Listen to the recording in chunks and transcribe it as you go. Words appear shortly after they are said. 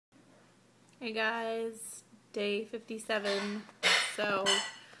Hey guys, day 57. So,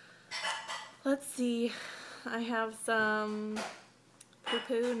 let's see. I have some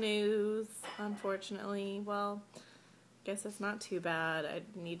poo-poo news, unfortunately. Well, I guess it's not too bad. I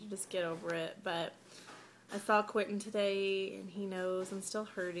need to just get over it. But I saw Quentin today, and he knows I'm still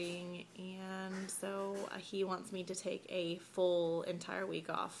hurting. And so he wants me to take a full entire week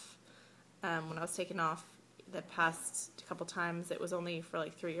off. When I was taking off the past couple times, it was only for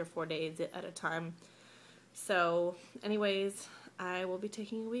like 3 or 4 days at a time. So anyways, I will be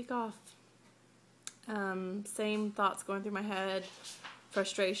taking a week off. Same thoughts going through my head: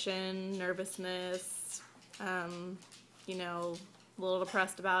 frustration, nervousness, a little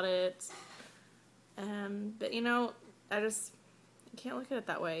depressed about it. But I just can't look at it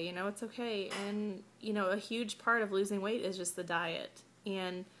that way. It's okay. And a huge part of losing weight is just the diet.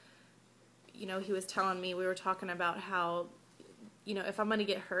 And he was telling me, we were talking about how, if I'm going to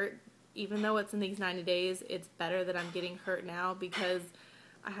get hurt, even though it's in these 90 days, it's better that I'm getting hurt now because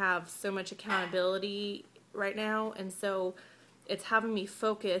I have so much accountability right now. And so it's having me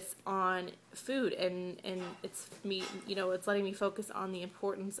focus on food, and it's me, it's letting me focus on the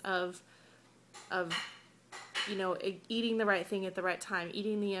importance of eating the right thing at the right time,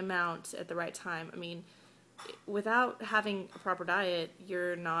 eating the amount at the right time. I mean, without having a proper diet,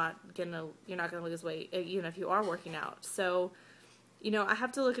 you're not gonna lose weight, even if you are working out. So, I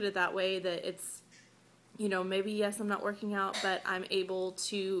have to look at it that way, that it's, maybe yes, I'm not working out, but I'm able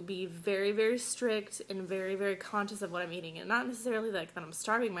to be very, very strict and very, very conscious of what I'm eating, and not necessarily like that I'm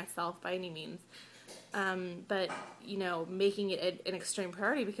starving myself by any means, but making it an extreme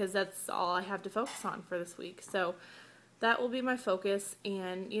priority because that's all I have to focus on for this week. So that will be my focus,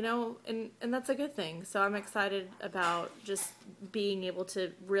 and and that's a good thing. So I'm excited about just being able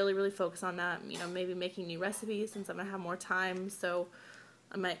to really, really focus on that. Maybe making new recipes since I'm gonna have more time. So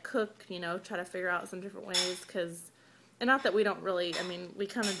I might cook, try to figure out some different ways, and not that we don't really, we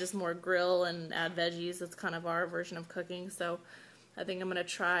kind of just more grill and add veggies. That's kind of our version of cooking. So I think I'm gonna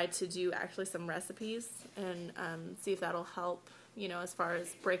try to do actually some recipes and see if that'll help, as far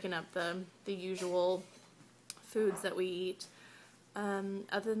as breaking up the usual foods that we eat.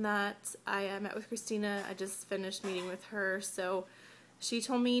 Other than that, I met with Christina. I just finished meeting with her, so she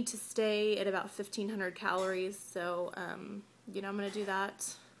told me to stay at about 1,500 calories. So I'm gonna do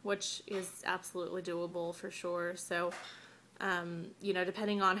that, which is absolutely doable for sure. So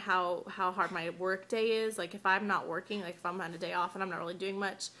depending on how hard my work day is, like if I'm not working, like if I'm on a day off and I'm not really doing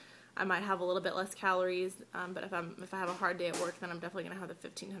much, I might have a little bit less calories, but if I have a hard day at work, then I'm definitely going to have the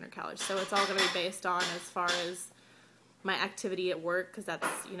 1,500 calories. So it's all going to be based on as far as my activity at work, because that's,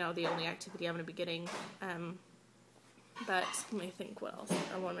 the only activity I'm going to be getting. But let me think what else.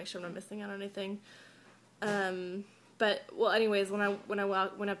 I want to make sure I'm not missing out on anything. But, well, anyways, when I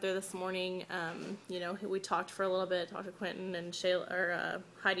went up there this morning, we talked for a little bit, talked to Quentin and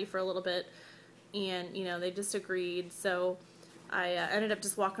Heidi for a little bit, and, they just agreed. So I ended up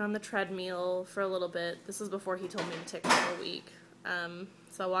just walking on the treadmill for a little bit. This was before he told me to take off a week.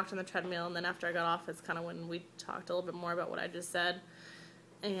 So I walked on the treadmill, and then after I got off, it's kind of when we talked a little bit more about what I just said.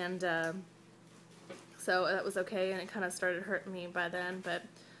 And so that was okay, and it kind of started hurting me by then. But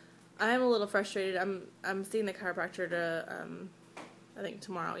I am a little frustrated. I'm seeing the chiropractor I think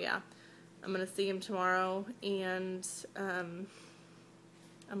tomorrow, yeah. I'm going to see him tomorrow, and I'm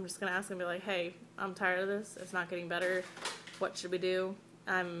just going to ask him, be like, hey, I'm tired of this. It's not getting better. What should we do?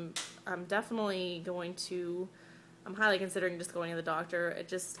 I'm definitely going to, I'm highly considering just going to the doctor.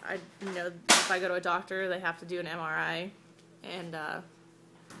 If I go to a doctor, they have to do an MRI, and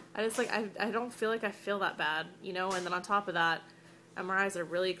I don't feel like I feel that bad, and then on top of that, MRIs are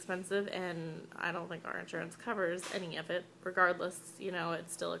really expensive, and I don't think our insurance covers any of it. Regardless,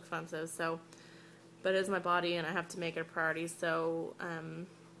 it's still expensive. So, but it's my body, and I have to make it a priority. So,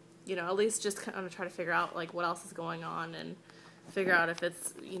 at least just kind of try to figure out like what else is going on, and figure out if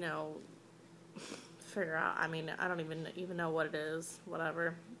it's, I don't even know what it is,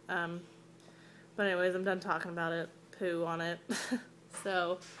 whatever. But anyways, I'm done talking about it, poo on it.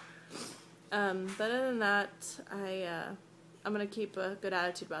 So, but other than that, I'm going to keep a good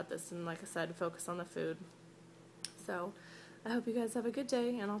attitude about this, and like I said, focus on the food. So I hope you guys have a good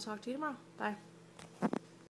day, and I'll talk to you tomorrow. Bye.